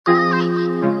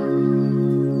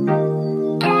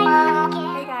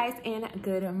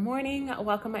Good morning.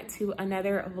 Welcome to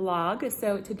another vlog.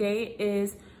 So today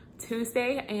is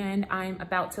Tuesday and I'm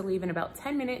about to leave in about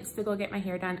 10 minutes to go get my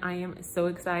hair done. I am so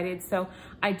excited. So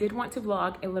I did want to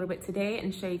vlog a little bit today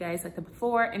and show you guys like the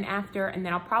before and after, and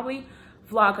then I'll probably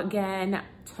vlog again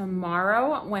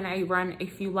tomorrow when I run a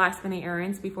few last minute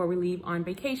errands before we leave on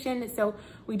vacation. So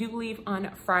we do leave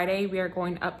on Friday. We are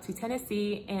going up to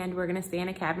Tennessee and we're gonna stay in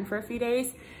a cabin for a few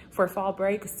days for fall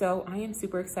break. So I am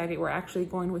super excited. We're actually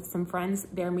going with some friends.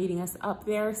 They're meeting us up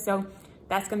there. So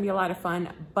that's gonna be a lot of fun,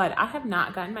 but I have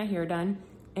not gotten my hair done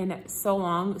in so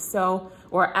long.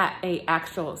 Or at a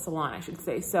actual salon, I should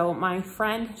say. So my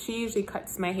friend, she usually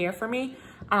cuts my hair for me,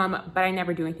 but I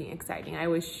never do anything exciting. I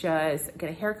always just get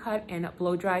a haircut and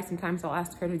blow dry. Sometimes I'll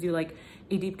ask her to do like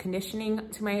a deep conditioning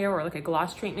to my hair or like a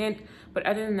gloss treatment. But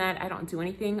other than that, I don't do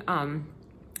anything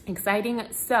exciting.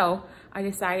 So I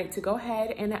decided to go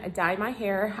ahead and dye my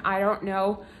hair. I don't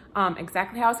know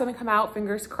exactly how it's gonna come out.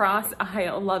 Fingers crossed. I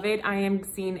love it. I am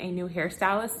seeing a new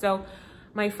hairstylist. So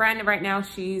my friend right now,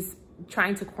 she's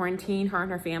trying to quarantine, her and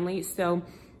her family. So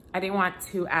I didn't want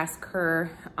to ask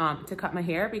her to cut my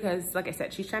hair because like I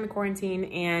said, she's trying to quarantine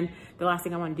and the last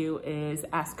thing I want to do is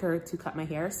ask her to cut my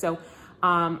hair. So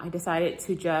I decided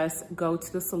to just go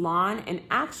to the salon, and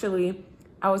actually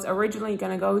I was originally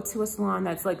gonna go to a salon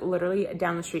that's like literally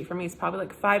down the street from me. It's probably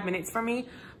like 5 minutes from me,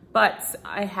 but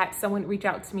I had someone reach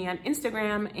out to me on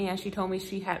Instagram and she told me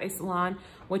she had a salon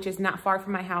which is not far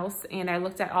from my house, and I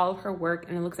looked at all of her work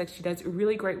and it looks like she does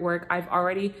really great work. I've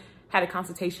already had a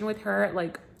consultation with her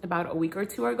like about a week or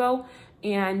two ago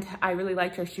and I really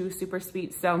liked her. She was super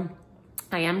sweet. So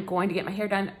I am going to get my hair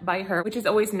done by her, which is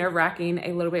always nerve-wracking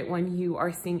a little bit when you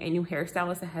are seeing a new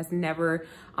hairstylist that has never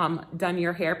done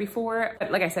your hair before.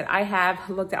 But like I said, I have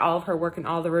looked at all of her work and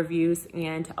all the reviews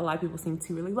and a lot of people seem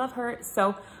to really love her.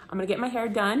 So I'm gonna get my hair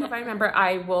done. If I remember,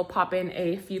 I will pop in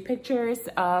a few pictures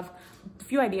of a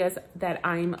few ideas that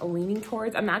I'm leaning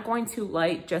towards. I'm not going too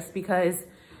light just because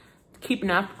keeping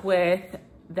up with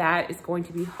that is going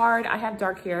to be hard. I have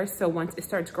dark hair, so once it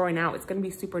starts growing out, it's gonna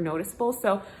be super noticeable.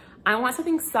 So I want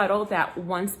something subtle that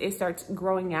once it starts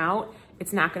growing out,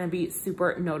 it's not gonna be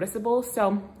super noticeable.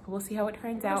 So we'll see how it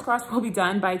turns out. Fingers crossed we'll be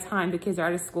done by the time the kids are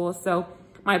out of school. So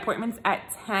my appointment's at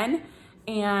 10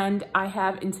 and I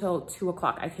have until 2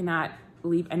 o'clock. I cannot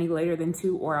leave any later than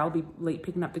 2 or I'll be late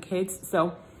picking up the kids.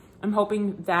 So I'm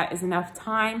hoping that is enough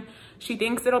time. She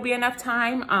thinks it'll be enough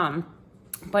time.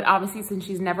 But obviously, since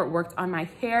she's never worked on my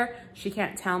hair, she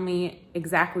can't tell me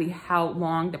exactly how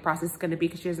long the process is gonna be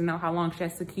because she doesn't know how long she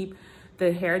has to keep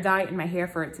the hair dye in my hair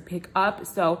for it to pick up.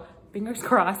 So fingers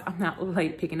crossed I'm not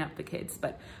late picking up the kids.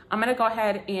 But I'm gonna go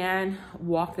ahead and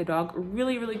walk the dog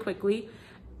really, really quickly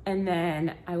and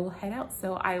then I will head out.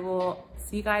 So I will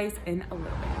see you guys in a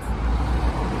little bit.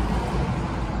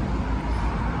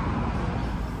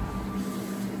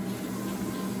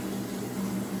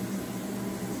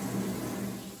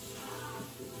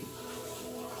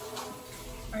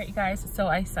 All right, you guys, so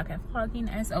I suck at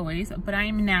vlogging as always, but I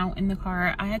am now in the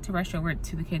car. I had to rush over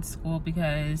to the kids' school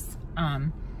because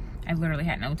I literally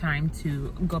had no time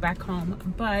to go back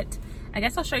home. But I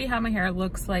guess I'll show you how my hair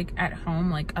looks like at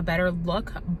home, like a better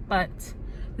look. But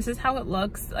this is how it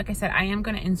looks. Like I said, I am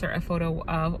gonna insert a photo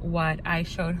of what I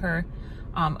showed her,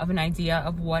 of an idea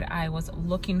of what I was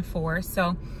looking for.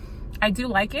 So I do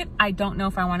like it. I don't know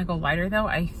if I wanna go lighter though.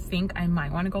 I think I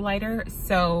might wanna go lighter.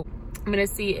 So I'm gonna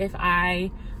see if I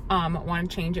want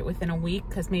to change it within a week,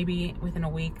 because maybe within a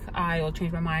week I will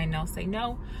change my mind and I'll say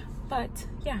no. But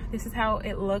yeah, this is how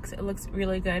it looks. It looks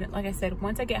really good. Like I said,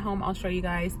 once I get home I'll show you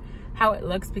guys how it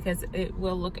looks because it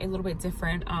will look a little bit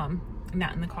different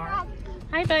not in the car.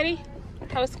 Hi buddy,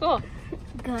 how was school?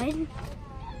 Good.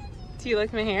 Do you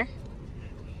like my hair?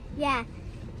 Yeah.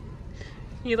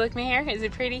 You like my hair? Is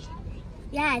it pretty?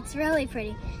 Yeah, it's really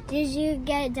pretty. Did you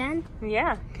get it done?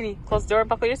 Yeah. Can you close the door and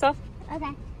buckle yourself?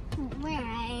 Okay. Where,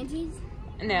 at Auntie's?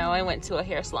 No, I went to a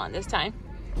hair salon this time.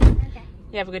 Okay.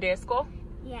 You have a good day at school?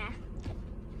 Yeah.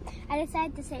 I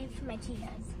decided to save for my Cheetos.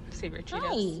 Save your Cheetos.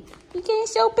 Hi. You're getting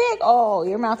so big. Oh,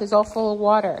 your mouth is all full of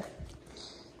water.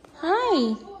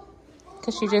 Hi.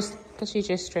 Because she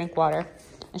just drank water.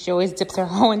 And she always dips her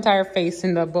whole entire face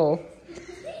in the bowl.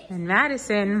 And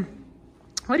Madison,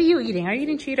 what are you eating? Are you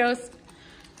eating Cheetos?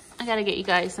 I gotta get you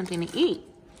guys something to eat.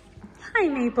 Hi,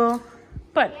 Maple.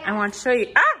 But I want to show you.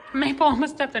 Ah, Maple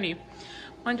almost stepped on you.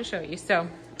 I wanted to show you. So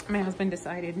my husband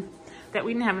decided that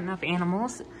we didn't have enough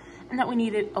animals and that we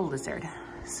needed a lizard.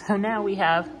 So now we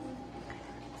have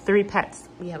 3 pets.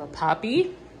 We have a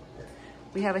puppy,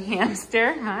 we have a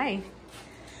hamster, hi,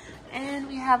 and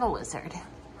we have a lizard.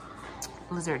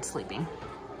 Lizard sleeping.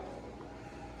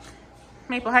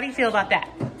 Maple, how do you feel about that?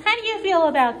 Hi. How do you feel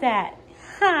about that?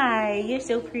 Hi, you're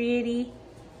so pretty.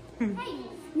 Hey,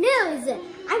 news!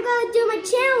 I'm gonna do my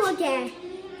channel again.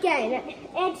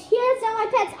 And here's all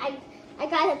my pets. I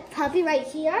got a puppy right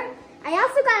here. I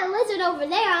also got a lizard over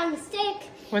there on the stick.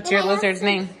 What's your lizard's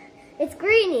name? It's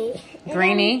Greenie.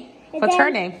 Greenie? What's her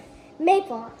name?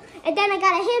 Maple. And then I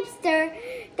got a hamster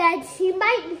that you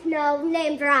might know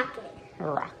named Rocket.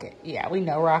 Rocket. Yeah, we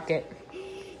know Rocket.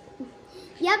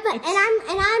 Yep, and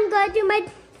I'm gonna do my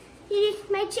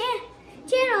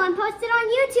channel and post it on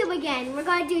YouTube again. We're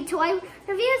gonna do toy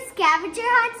reviews, scavenger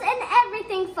hunts, and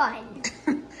everything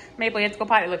fun. Maple, you have to go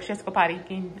potty. Look, she has to go potty.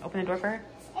 Can you open the door for her?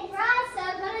 And we're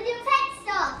also gonna do pet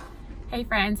stuff. Hey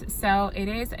friends, so it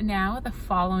is now the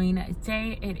following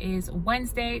day. It is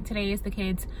Wednesday. Today is the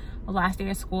kids' last day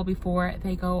of school before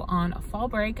they go on fall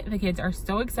break. The kids are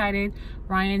so excited.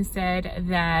 Ryan said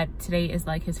that today is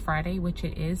like his Friday, which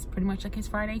it is pretty much like his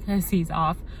Friday because he's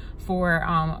off for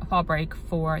fall break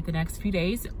for the next few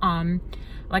days.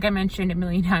 Like I mentioned a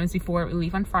million times before, we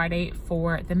leave on Friday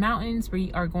for the mountains.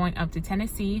 We are going up to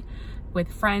Tennessee with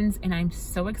friends and I'm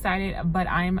so excited, but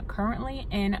I'm currently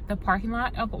in the parking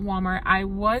lot of Walmart. I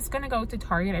was gonna go to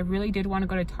Target. I really did want to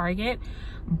go to Target,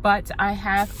 but I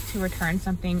have to return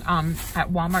something at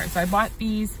Walmart. So I bought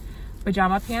these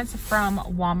pajama pants from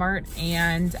Walmart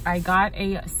and I got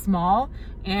a small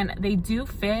and they do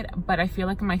fit, but I feel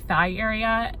like in my thigh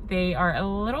area they are a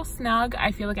little snug.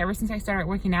 I feel like ever since I started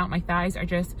working out, my thighs are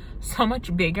just so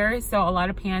much bigger, so a lot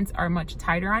of pants are much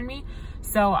tighter on me.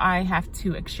 So I have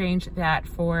to exchange that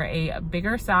for a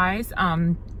bigger size.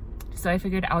 So I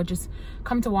figured I would just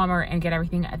come to Walmart and get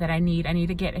everything that I need. I need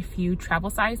to get a few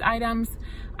travel size items.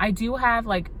 I do have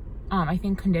like, I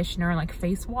think conditioner and like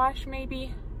face wash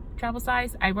maybe, travel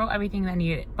size. I wrote everything that I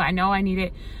needed, but I know I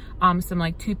needed some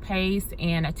like toothpaste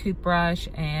and a toothbrush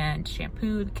and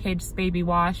shampoo, kids baby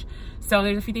wash. So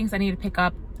there's a few things I need to pick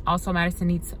up. Also, Madison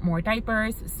needs more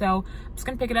diapers, so I'm just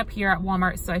gonna pick it up here at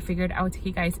Walmart. So I figured I would take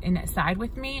you guys inside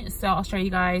with me. So I'll show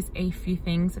you guys a few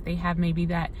things that they have maybe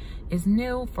that is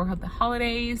new for the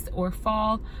holidays or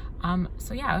fall.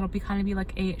 So yeah, it'll be kind of be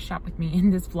like a shop with me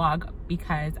in this vlog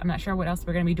because I'm not sure what else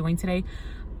we're gonna be doing today.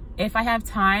 If I have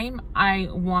time, I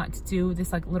want to do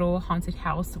this like little haunted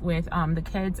house with the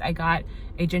kids. I got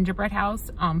a gingerbread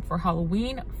house for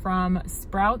Halloween from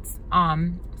Sprouts.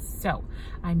 So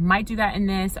I might do that in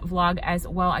this vlog as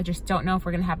well. I just don't know if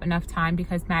we're gonna have enough time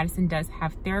because Madison does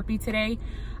have therapy today.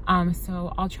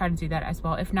 So I'll try to do that as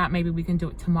well. If not, maybe we can do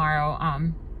it tomorrow.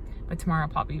 But tomorrow I'll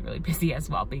probably be really busy as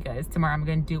well because tomorrow I'm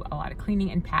gonna do a lot of cleaning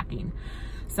and packing.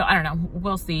 So I don't know,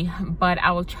 we'll see, but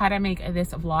I will try to make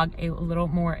this vlog a little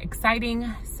more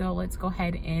exciting. So let's go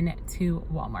ahead into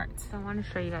Walmart. So I want to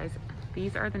show you guys,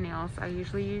 these are the nails I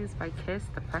usually use by Kiss,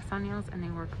 the press-on nails, and they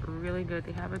work really good.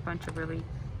 They have a bunch of really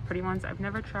pretty ones. I've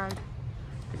never tried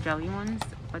the jelly ones,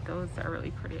 but those are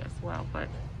really pretty as well. But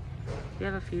they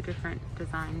have a few different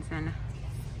designs and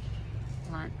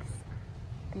lengths.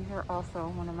 These are also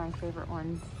one of my favorite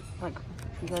ones. Like,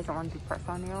 if you guys don't want to do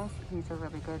press-on nails, these are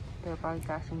really good. They're by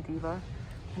Dashing Diva,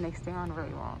 and they stay on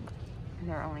really long. And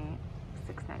they're only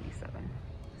 $6.97.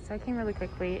 So I came really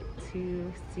quickly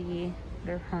to see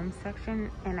their home section,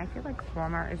 and I feel like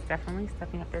Walmart is definitely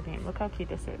stepping up their game. Look how cute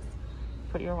this is.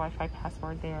 Put your Wi-Fi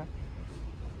password there.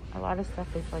 A lot of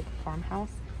stuff is like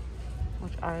farmhouse,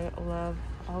 which I love.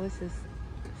 All this is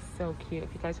so cute.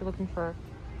 If you guys are looking for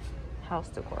house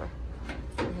decor,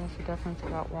 you guys should definitely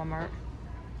check out Walmart.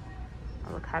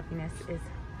 Oh, look, Happiness is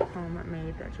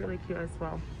homemade. That's really cute as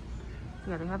well.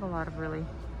 Yeah, they have a lot of really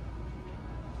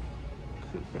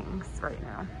cute things right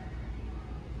now.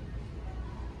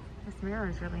 This mirror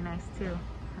is really nice too.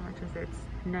 How much is it?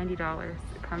 It's $90.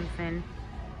 It comes in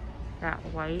that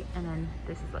white, and then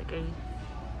this is like a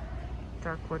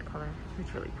dark wood color.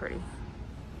 It's really pretty.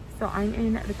 So I'm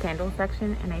in the candle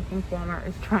section, and I think Walmart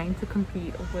is trying to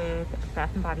compete with Bath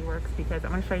 & Body Works because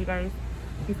I'm going to show you guys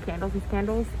these candles. These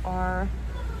candles are,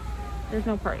 there's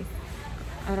no price.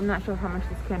 And I'm not sure how much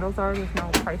these candles are. There's no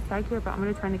price tag here, but I'm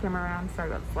going to turn the camera around, sorry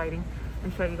about the lighting,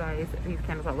 and show you guys these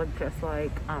candles that look just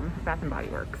like Bath & Body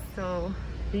Works. So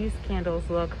these candles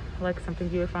look like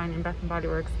something you would find in Bath & Body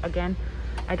Works. Again,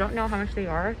 I don't know how much they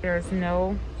are. There's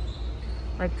no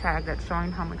like tag that's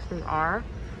showing how much they are,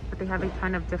 but they have a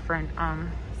ton of different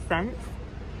scents.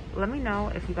 Let me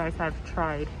know if you guys have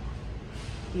tried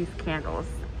these candles.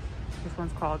 This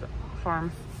one's called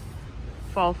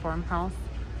Fall Farmhouse,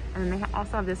 and then they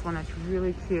also have this one that's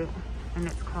really cute, and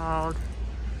it's called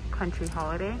Country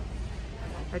Holiday.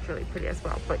 That's really pretty as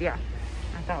well. But yeah,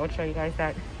 I thought I would show you guys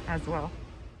that as well.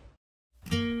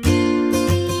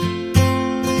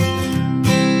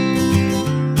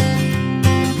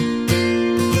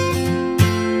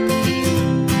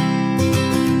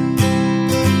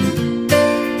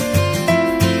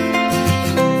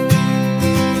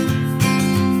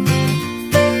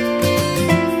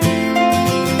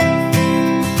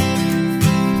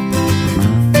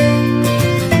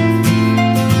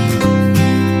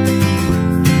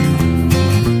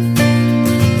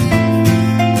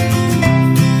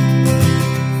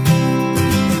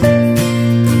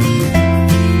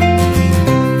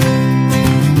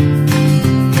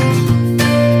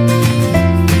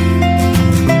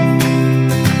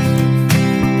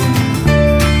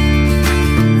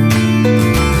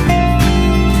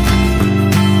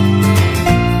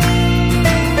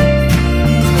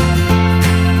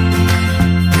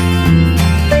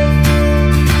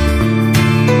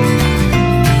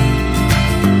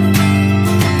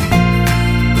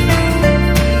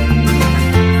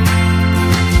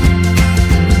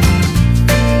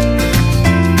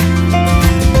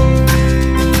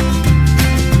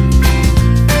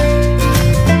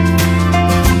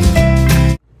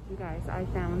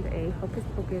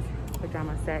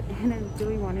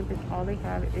 they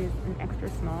have is an extra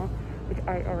small, which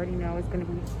I already know is going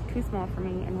to be too small for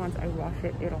me, and once I wash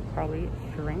it, it'll probably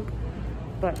shrink.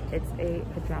 But it's a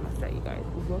pajama set, you guys.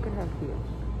 Look at how cute.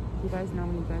 You guys know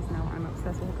me, you guys know I'm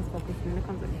obsessed with Hocus Pocus, and then it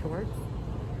comes with shorts.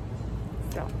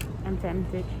 So I'm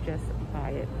tempted to just buy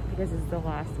it because this is the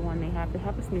last one they have. They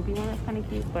have a Snoopy one that's kind of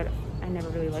cute, but I never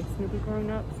really liked Snoopy growing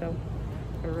up, so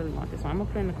I really want this one. I'm gonna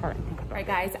put it in the cart and think about it. All right,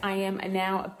 guys, I am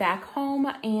now back home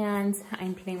and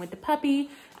I'm playing with the puppy.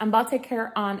 I'm about to take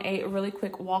her on a really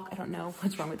quick walk. I don't know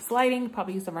what's wrong with this lighting.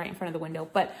 Probably use them right in front of the window,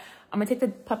 but I'm gonna take the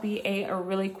puppy a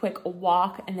really quick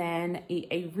walk and then eat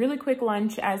a really quick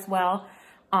lunch as well.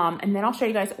 And then I'll show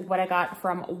you guys what I got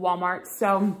from Walmart.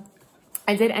 So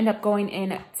I did end up going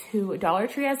in to Dollar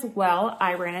Tree as well.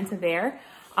 I ran into there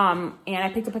and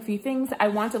I picked up a few things. I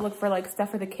wanted to look for like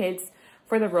stuff for the kids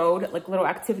for the road, like little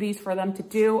activities for them to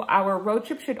do. Our road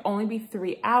trip should only be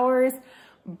 3 hours,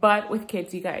 but with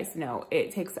kids, you guys know,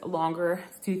 it takes longer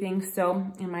to do things. So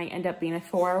it might end up being a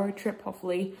 4-hour trip.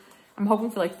 Hopefully, I'm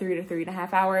hoping for like 3 to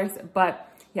 3.5 hours.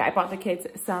 But yeah, I bought the kids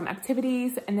some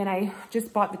activities, and then I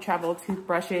just bought the travel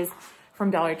toothbrushes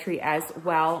from Dollar Tree as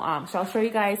well. So I'll show you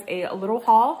guys a little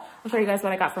haul. I'll show you guys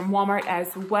what I got from Walmart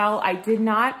as well. I did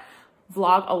not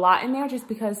vlog a lot in there just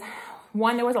because,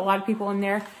 one, there was a lot of people in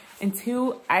there, and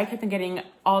two, I kept on getting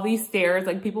all these stares.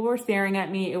 Like, people were staring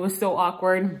at me. It was so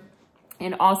awkward.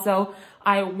 And also,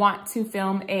 I want to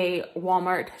film a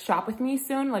Walmart shop with me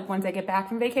soon, like once I get back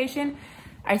from vacation.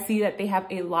 I see that they have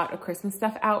a lot of Christmas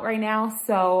stuff out right now,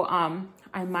 so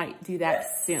I might do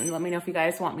that soon. Let me know if you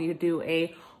guys want me to do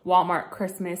a Walmart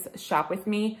Christmas shop with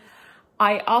me.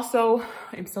 I also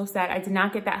am so sad I did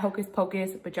not get that Hocus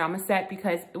Pocus pajama set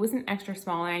because it was an extra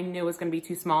small and I knew it was going to be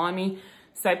too small on me.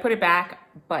 So I put it back,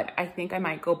 but I think I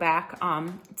might go back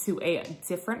to a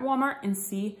different Walmart and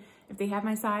see if they have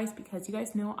my size, because you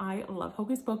guys know I love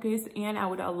Hocus Pocus and I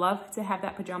would love to have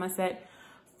that pajama set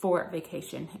for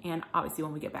vacation and obviously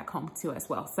when we get back home too as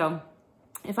well. So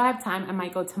if I have time, I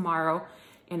might go tomorrow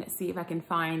and see if I can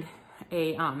find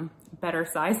a better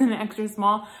size than an extra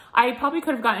small. I probably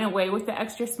could have gotten away with the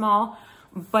extra small,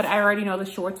 but I already know the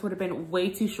shorts would have been way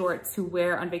too short to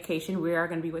wear on vacation. We are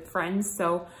going to be with friends,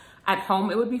 so at home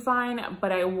it would be fine,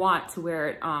 but I want to wear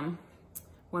it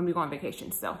when we go on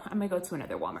vacation. So I might go to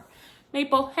another Walmart.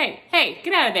 Maple, hey,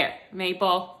 get out of there.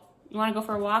 Maple, you want to go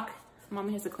for a walk?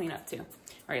 Mommy has to clean up too. All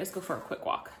right, let's go for a quick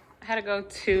walk. I had to go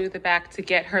to the back to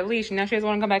get her leash. Now she doesn't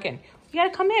want to come back in. You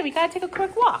gotta come in. We gotta take a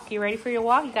quick walk. You ready for your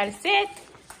walk? You gotta sit.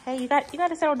 Hey, you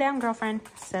gotta settle down, girlfriend.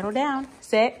 Settle down.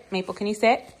 Sit. Maple, can you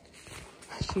sit?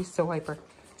 She's so hyper.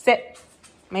 Sit.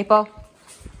 Maple.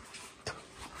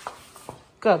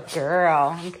 Good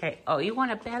girl. Okay. Oh, you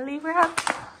want a belly rub?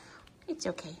 It's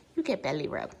okay. You get belly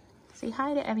rub. Say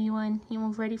hi to everyone. You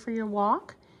ready for your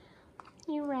walk?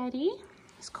 You ready?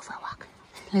 Let's go for a walk.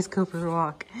 Let's go for a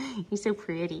walk. You're so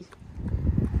pretty.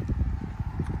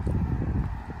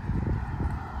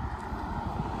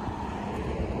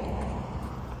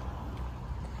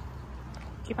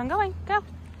 Keep on going. Go.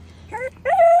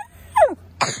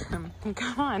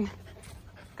 Come on.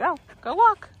 Go. Go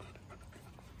walk.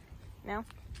 No.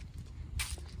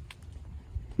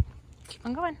 Keep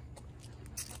on going.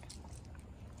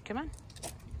 Come on.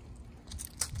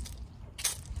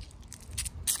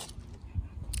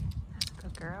 That's a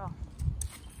good girl.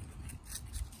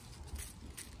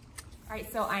 All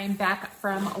right, so I am back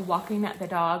from walking the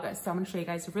dog. So I'm gonna show you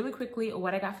guys really quickly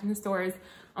what I got from the stores.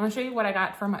 I'm gonna show you what I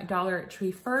got from Dollar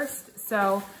Tree first.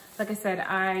 So like I said,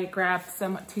 I grabbed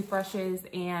some toothbrushes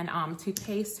and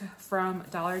toothpaste from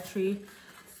Dollar Tree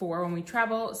for when we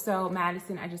travel. So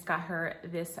Madison, I just got her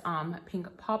this pink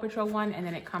Paw Patrol one, and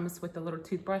then it comes with the little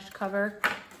toothbrush cover.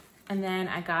 And then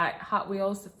I got Hot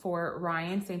Wheels for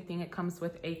Ryan, same thing, it comes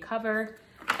with a cover.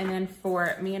 And then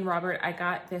for me and Robert, I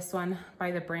got this one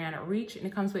by the brand Reach, and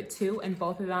it comes with 2, and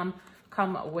both of them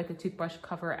come with a toothbrush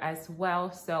cover as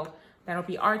well. So that'll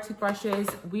be our toothbrushes.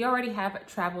 We already have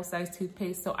travel size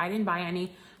toothpaste, so I didn't buy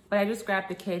any, but I just grabbed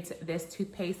the kids this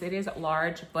toothpaste. It is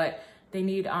large, but they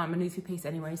need a new toothpaste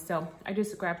anyway. So I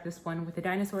just grabbed this one with the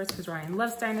dinosaurs because Ryan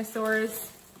loves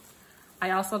dinosaurs.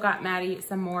 I also got Maddie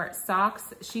some more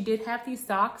socks. She did have these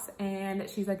socks and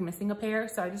she's like missing a pair,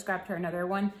 so I just grabbed her another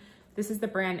one. This is the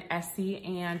brand Essie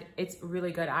and it's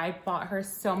really good. I bought her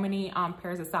so many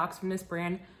pairs of socks from this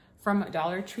brand from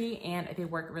Dollar Tree and they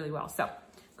work really well. So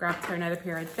grabbed her another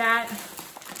pair of that.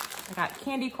 I got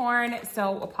candy corn,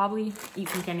 so we'll probably eat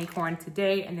some candy corn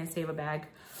today and then save a bag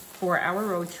for our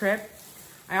road trip.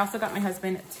 I also got my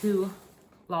husband 2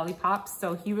 lollipops,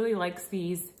 so he really likes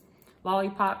these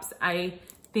lollipops. I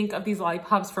think of these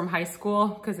lollipops from high school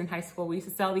because in high school we used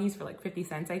to sell these for like 50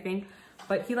 cents, I think.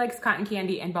 but he likes cotton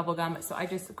candy and bubble gum, so I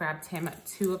just grabbed him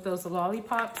 2 of those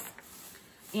lollipops.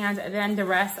 And then the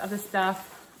rest of the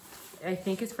stuff I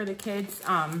think is for the kids,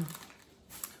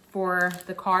 for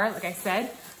the car. Like I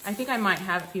said, I think I might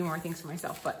have a few more things for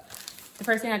myself, but the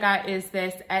first thing I got is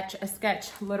this Etch a Sketch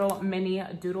little mini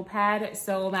doodle pad.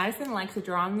 So Madison likes to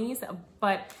draw on these,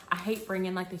 but I hate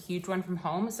bringing like the huge one from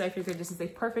home. So I figured this is a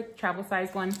perfect travel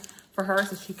size one for her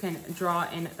so she can draw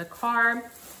in the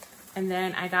car. And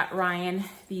then I got Ryan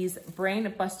these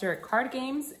Brain Buster card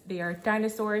games. They are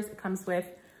dinosaurs. It comes with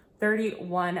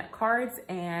 31 cards,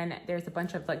 and there's a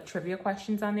bunch of like trivia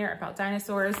questions on there about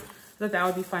dinosaurs. So that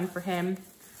would be fun for him.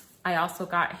 I also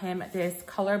got him this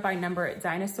color by number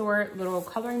dinosaur little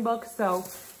coloring book. So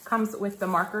comes with the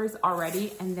markers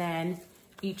already, and then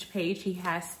each page he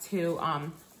has to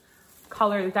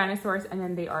color the dinosaurs, and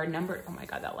then they are numbered. Oh my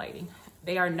God, that lighting.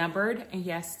 They are numbered, and he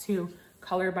has to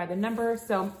color by the number.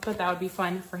 So I thought that would be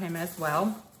fun for him as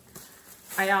well.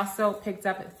 I also picked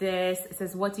up this, it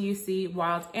says, "What do you see?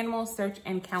 Wild Animals Search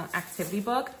and Count Activity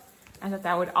Book." I thought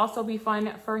that would also be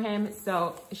fun for him.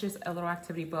 So it's just a little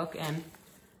activity book, and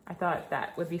I thought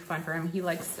that would be fun for him. He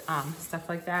likes stuff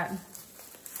like that.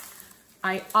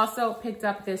 I also picked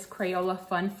up this Crayola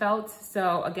Fun Felt.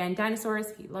 So again, dinosaurs,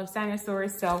 he loves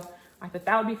dinosaurs. So I thought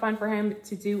that would be fun for him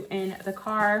to do in the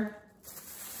car.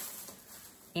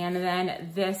 And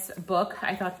then this book,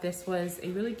 I thought this was a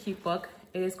really cute book.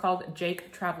 It is called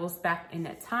Jake Travels Back in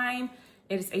Time.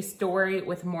 It is a story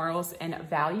with morals and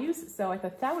values. So I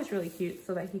thought that was really cute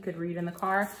so that he could read in the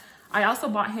car. I also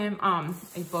bought him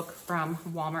a book from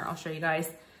Walmart. I'll show you guys.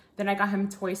 Then I got him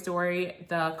Toy Story,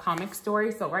 the comic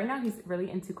story. So right now he's really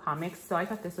into comics. So I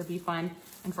thought this would be fun.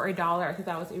 And for $1, I thought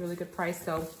that was a really good price.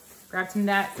 So grabbed him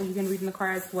that so he can read in the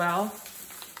car as well.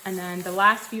 And then the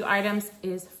last few items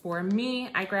is for me.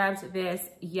 I grabbed this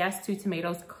Yes to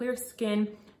Tomatoes Clear Skin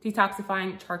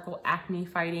Detoxifying Charcoal Acne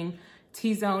Fighting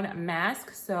T-Zone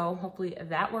Mask. So hopefully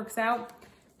that works out.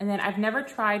 And then I've never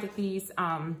tried these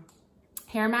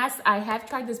hair masks. I have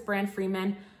tried this brand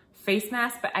Freeman face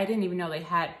mask, but I didn't even know they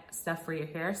had stuff for your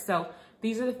hair. So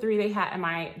these are the 3 they had at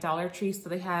my Dollar Tree. So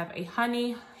they have a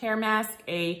honey hair mask,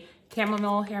 a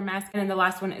chamomile hair mask, and then the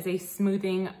last one is a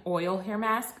smoothing oil hair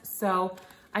mask. So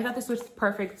I thought this was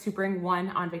perfect to bring one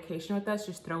on vacation with us,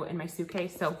 just throw it in my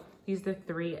suitcase. So these are the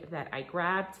 3 that I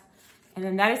grabbed. And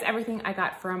then that is everything I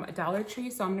got from Dollar Tree.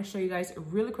 So I'm gonna show you guys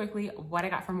really quickly what I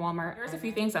got from Walmart. There's a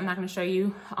few things I'm not gonna show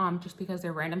you just because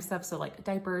they're random stuff. So like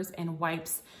diapers and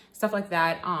wipes, stuff like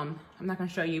that. I'm not gonna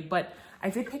show you, but I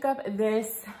did pick up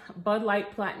this Bud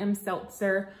Light Platinum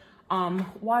Seltzer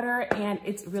water, and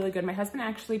it's really good. My husband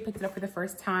actually picked it up for the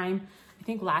first time, I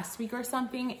think last week or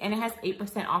something, and it has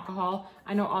 8% alcohol.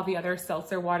 I know all the other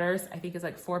seltzer waters, I think is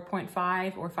like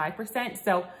 4.5 or 5%.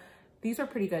 So these are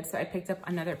pretty good. So I picked up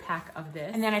another pack of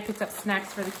this. And then I picked up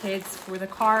snacks for the kids for the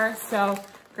car. So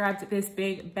grabbed this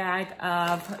big bag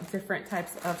of different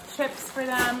types of chips for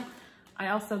them. I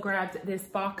also grabbed this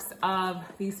box of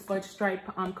these fudge stripe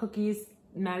cookies.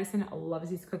 Madison loves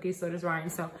these cookies, so does Ryan.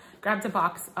 So grabbed a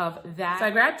box of that. So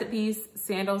I grabbed these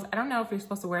sandals. I don't know if you're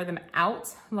supposed to wear them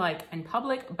out like in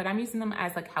public, but I'm using them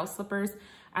as like house slippers.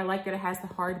 I like that it has the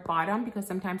hard bottom because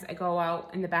sometimes I go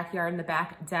out in the backyard in the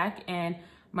back deck and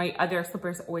my other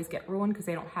slippers always get ruined because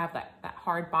they don't have that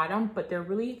hard bottom, but they're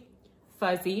really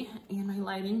fuzzy. And my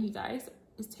lighting, you guys,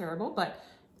 is terrible, but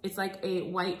it's like a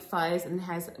white fuzz and it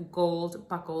has gold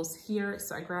buckles here.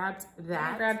 So I grabbed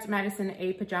that. I grabbed Madison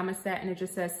a pajama set, and it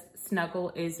just says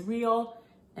Snuggle is Real.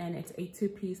 And it's a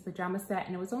 2-piece pajama set,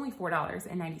 and it was only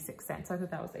 $4.96. So I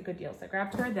thought that was a good deal. So I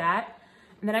grabbed her that.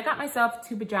 And then I got myself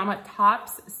 2 pajama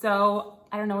tops. So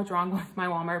I don't know what's wrong with my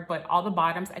Walmart, but all the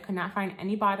bottoms, I could not find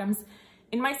any bottoms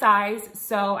in my size.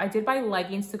 So I did buy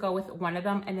leggings to go with one of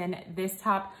them. And then this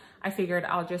top, I figured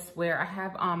I'll just wear. I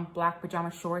have black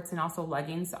pajama shorts and also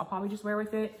leggings. So I'll probably just wear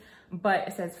with it. But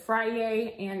it says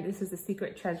Friday, and this is the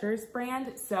Secret Treasures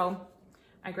brand. So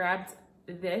I grabbed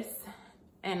this.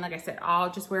 And like I said, I'll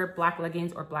just wear black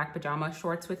leggings or black pajama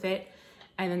shorts with it.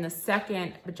 And then the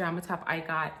second pajama top I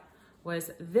got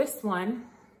was this one.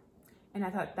 And I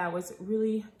thought that was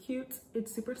really cute.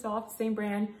 It's super soft, same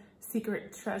brand,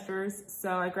 Secret Treasures.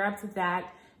 So I grabbed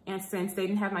that. And since they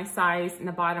didn't have my size in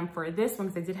the bottom for this one,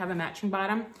 because they did have a matching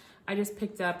bottom, I just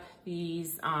picked up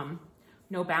these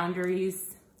No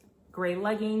Boundaries gray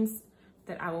leggings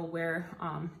that I will wear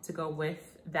to go with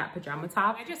that pajama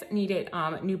top. I just needed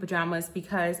new pajamas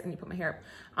because I need to put my hair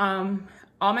up.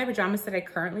 All my pajamas that I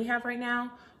currently have right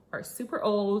now are super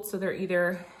old, so they're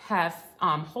either have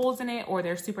holes in it or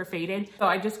they're super faded. So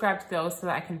I just grabbed those so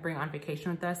that I can bring on vacation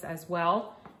with us as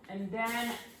well. And then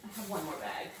I have one more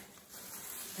bag.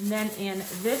 And then in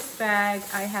this bag,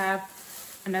 I have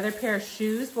another pair of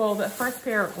shoes. Well, the first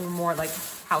pair were more like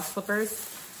house slippers,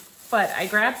 but I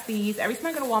grabbed these. Every time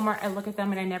I go to Walmart, I look at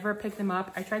them and I never pick them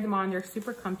up. I tried them on, they're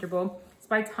super comfortable. It's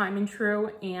by Time and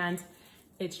True, and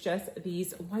it's just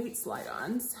these white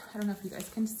slide-ons. I don't know if you guys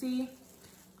can see,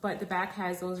 but the back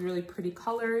has those really pretty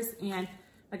colors. And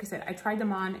like I said, I tried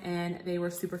them on and they were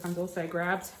super comfortable, so I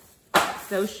grabbed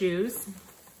those shoes.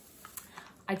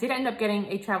 I did end up getting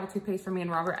a travel toothpaste for me and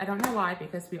Robert. I don't know why,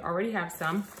 because we already have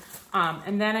some.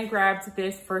 And then I grabbed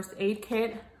this first aid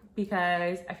kit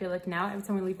because I feel like now every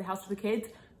time we leave the house with the kids,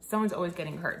 someone's always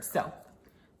getting hurt. So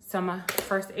some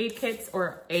first aid kits,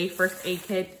 or a first aid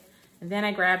kit. And then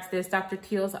I grabbed this Dr.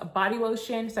 Teal's body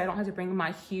lotion, so I don't have to bring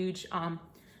my huge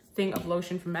thing of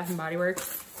lotion from Bath & Body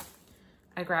Works.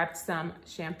 I grabbed some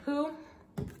shampoo.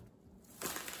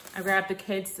 I grabbed the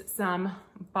kids some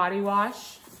body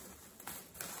wash.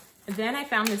 And then I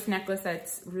found this necklace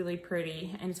that's really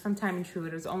pretty, and it's from Time and True.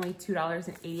 It was only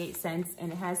 $2.88,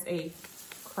 and it has a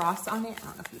cross on it. I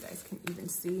don't know if you guys can even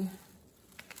see.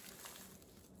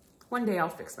 One day I'll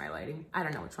fix my lighting. I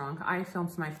don't know what's wrong. I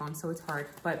filmed from my phone, so it's hard.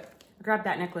 But I grabbed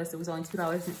that necklace. It was only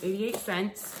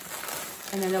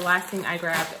 $2.88. And then the last thing I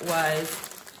grabbed was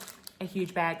a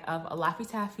huge bag of Laffy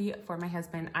Taffy for my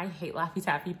husband. I hate Laffy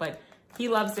Taffy, but he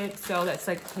loves it, so that's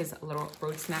like his little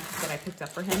road snack that I picked up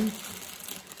for him.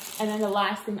 And then the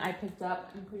last thing I picked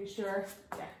up, I'm pretty sure,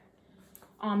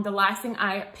 the last thing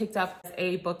I picked up was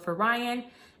a book for Ryan,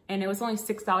 and it was only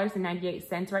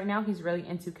 $6.98 right now. He's really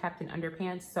into Captain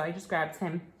Underpants, so I just grabbed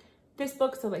him this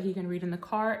book so that he can read in the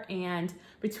car. And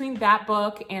between that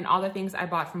book and all the things I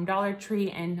bought from Dollar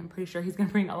Tree, and I'm pretty sure he's gonna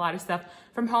bring a lot of stuff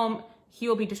from home, he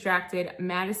will be distracted.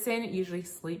 Madison usually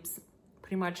sleeps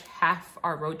pretty much half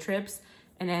our road trips,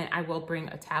 and then I will bring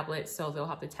a tablet, so they'll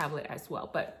have the tablet as well.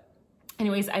 But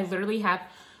anyways, I literally have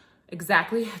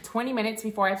exactly 20 minutes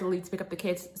before I have to leave to pick up the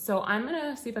kids. So I'm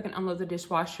gonna see if I can unload the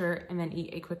dishwasher and then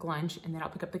eat a quick lunch, and then I'll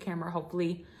pick up the camera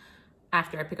hopefully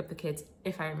after I pick up the kids,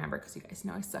 if I remember, because you guys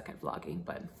know I suck at vlogging.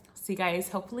 But see you guys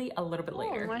hopefully a little bit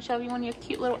later. I want to show everyone your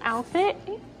cute little outfit.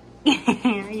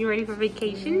 Are you ready for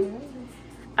vacation?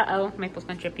 Uh-oh, Maple's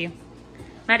gonna trip you.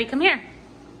 Maddie, come here.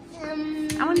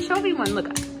 I want to show everyone.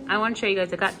 Look, I want to show you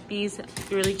guys. I got these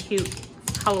really cute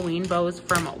Halloween bows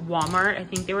from Walmart. I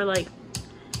think they were like,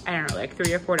 I don't know, like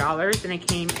 $3 or $4, and it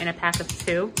came in a pack of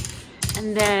 2.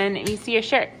 And then you see a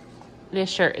shirt. This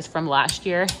shirt is from last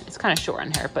year. It's kind of short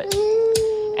on her, but,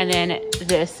 and then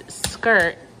this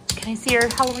skirt. Can I see her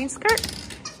Halloween skirt?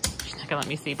 She's not gonna let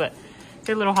me see, but it's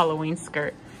her little Halloween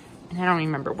skirt. And I don't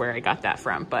remember where I got that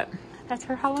from, but that's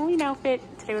her Halloween outfit.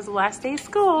 Today was the last day of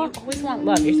school. You always want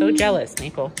love. You're so jealous,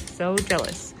 Maple. So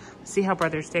jealous. Let's see how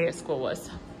Brother's Day at school was.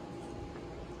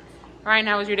 Ryan,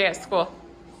 how was your day at school?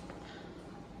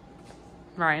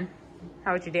 Ryan,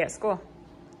 how was your day at school?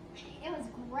 It was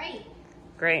great.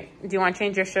 Great. Do you want to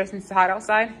change your shirt since it's hot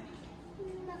outside?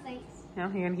 No thanks. No,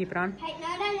 you're going to keep it on? Hey,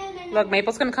 no. Look,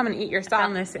 Maple's going to come and eat your stuff. I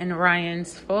found this in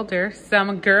Ryan's folder.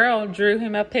 Some girl drew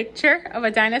him a picture of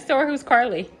a dinosaur. Who's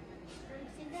Carly?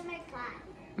 She's in my class.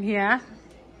 Yeah?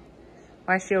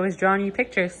 Why is she always drawing you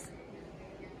pictures?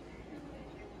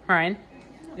 Ryan,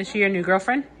 is she your new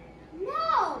girlfriend?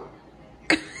 No.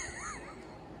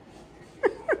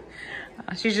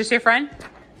 She's just your friend?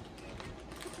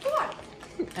 Sure.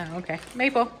 Oh, okay.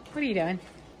 Maple, what are you doing?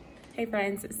 Hey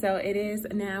friends, so it is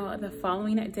now the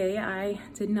following day. I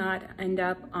did not end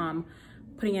up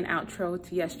putting an outro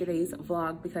to yesterday's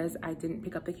vlog because I didn't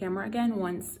pick up the camera again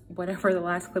once whatever the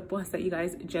last clip was that you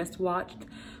guys just watched,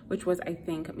 which was, I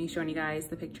think, me showing you guys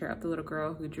the picture of the little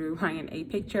girl who drew Ryan a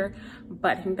picture.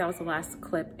 But I think that was the last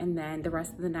clip, and then the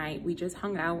rest of the night we just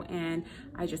hung out and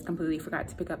I just completely forgot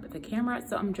to pick up the camera.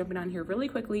 So I'm jumping on here really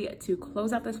quickly to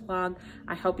close out this vlog.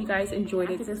 I hope you guys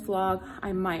enjoyed it. After this vlog,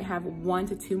 I might have 1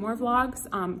 to 2 more vlogs,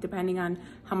 depending on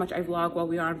how much I vlog while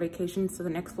we are on vacation. So the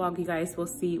next vlog you guys will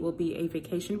see will be a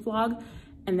vacation vlog.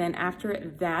 And then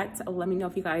after that, let me know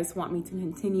if you guys want me to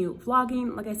continue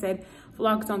vlogging. Like I said,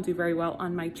 vlogs don't do very well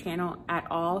on my channel at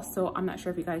all, so I'm not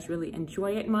sure if you guys really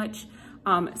enjoy it much.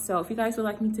 So if you guys would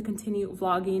like me to continue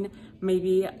vlogging,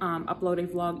 maybe upload a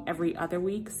vlog every other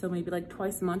week, so maybe like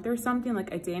twice a month or something,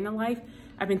 like a day in the life.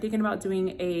 I've been thinking about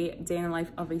doing a day in the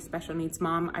life of a special needs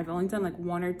mom. I've only done like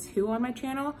 1 or 2 on my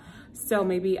channel, so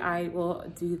maybe I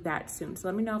will do that soon. So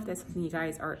let me know if that's something you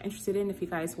guys are interested in, if you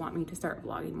guys want me to start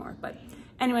vlogging more. But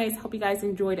anyways, hope you guys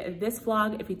enjoyed this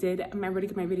vlog. If you did, remember to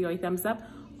give my video a thumbs up.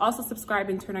 Also subscribe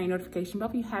and turn on your notification bell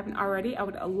if you haven't already. I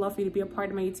would love for you to be a part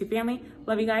of my YouTube family.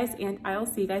 Love you guys, and I'll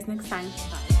see you guys next time.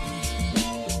 Bye.